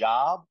their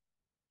job?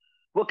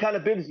 What kind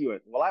of business are you in?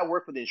 Well, I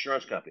work for the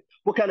insurance company.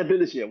 What kind of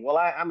business are you in? Well,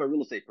 I'm a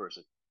real estate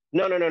person.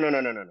 No.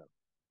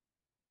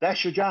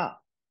 That's your job.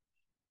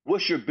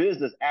 What's your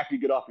business after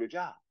you get off your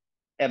job?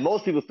 And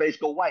most people's face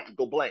go white and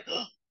go blank.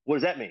 What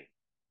does that mean?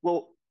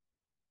 Well,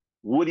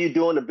 what are you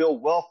doing to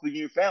build wealth for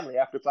your family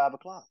after 5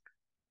 o'clock?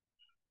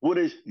 What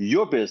is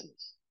your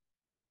business?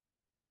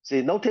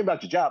 See, don't tell me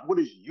about your job. What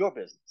is your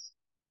business?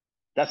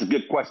 That's a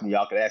good question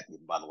y'all can ask me,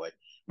 by the way.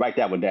 Write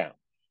that one down.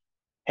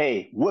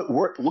 Hey, what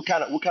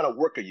kind of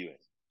work are you in?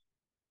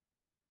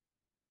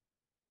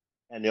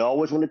 And they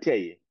always want to tell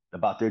you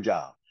about their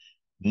job.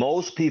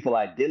 Most people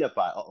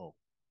identify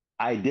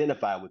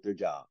with their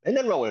job. And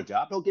nothing wrong with a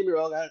job. Don't get me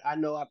wrong. I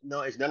know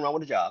it's nothing wrong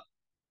with a job.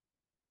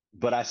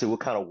 But I said, what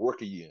kind of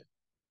work are you in?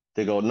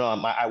 They go, no,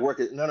 I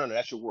work at, no,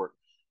 that's your work.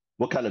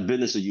 What kind of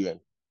business are you in?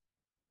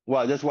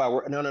 Well, that's why I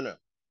work. No.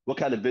 What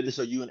kind of business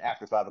are you in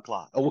after 5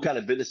 o'clock? Or what kind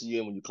of business are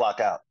you in when you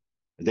clock out?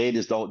 They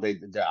just don't, they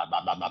don't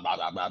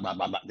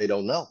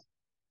know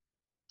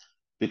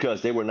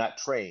because they were not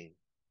trained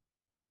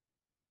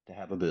to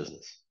have a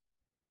business.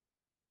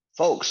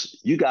 Folks,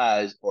 you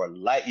guys are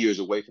light years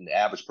away from the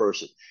average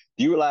person.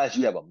 Do you realize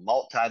you have a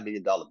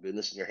multi-million-dollar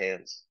business in your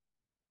hands?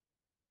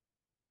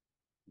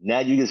 Now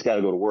you just got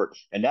to go to work.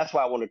 And that's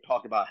why I want to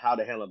talk about how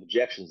to handle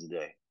objections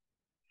today,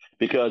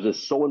 because it's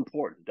so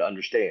important to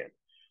understand.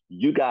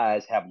 You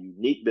guys have a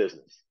unique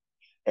business.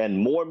 And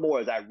more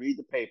as I read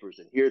the papers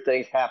and hear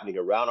things happening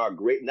around our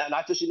great,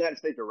 not just the United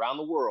States, around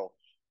the world,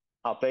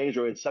 how things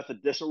are in such a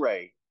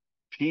disarray,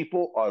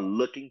 people are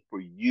looking for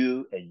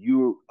you, and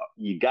you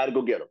got to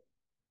go get them.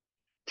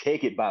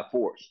 Take it by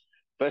force.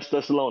 1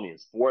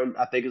 Thessalonians 4,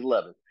 I think it's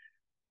 11.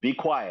 Be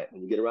quiet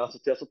when you get around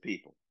successful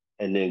people,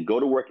 and then go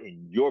to work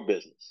in your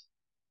business.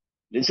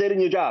 Didn't say it in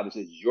your job. It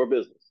says your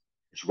business.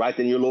 It's right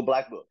in your little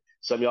black book.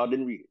 Some of y'all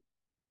didn't read it.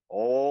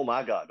 Oh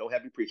my God, don't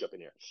have me preach up in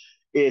there.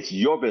 It's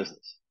your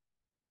business.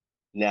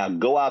 Now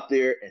go out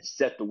there and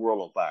set the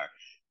world on fire.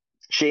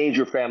 Change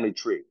your family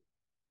tree.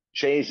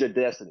 Change their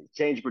destiny.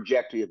 Change the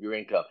trajectory of your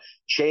income.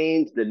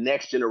 Change the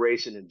next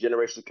generation and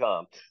generations to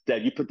come.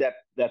 That you put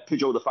that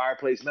picture over the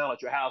fireplace now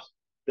at your house.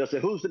 They'll say,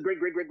 who's the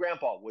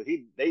great-great-great-grandpa? Well,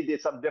 they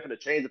did something different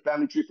to change the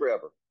family tree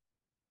forever.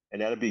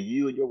 And that'll be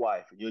you and your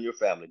wife and you and your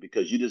family,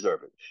 because you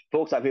deserve it.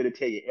 Folks, I'm here to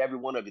tell you, every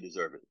one of you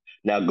deserve it.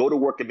 Now go to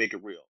work and make it real.